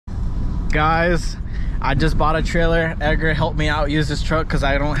Guys, I just bought a trailer. Edgar helped me out use this truck because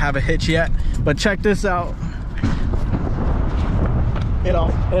I don't have a hitch yet. But check this out. It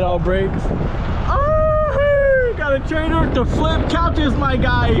all breaks. Oh, got a trailer to flip couches, my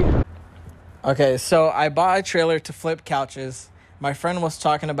guy. Okay, so I bought a trailer to flip couches. My friend was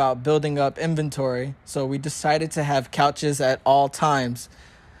talking about building up inventory, so we decided to have couches at all times.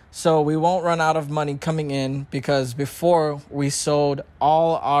 So we won't run out of money coming in, because before we sold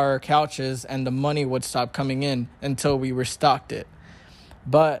all our couches and the money would stop coming in until we restocked it.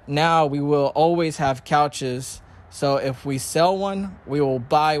 But now we will always have couches. So if we sell one, we will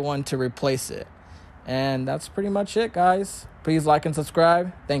buy one to replace it. And that's pretty much it, guys. Please like and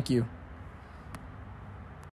subscribe. Thank you.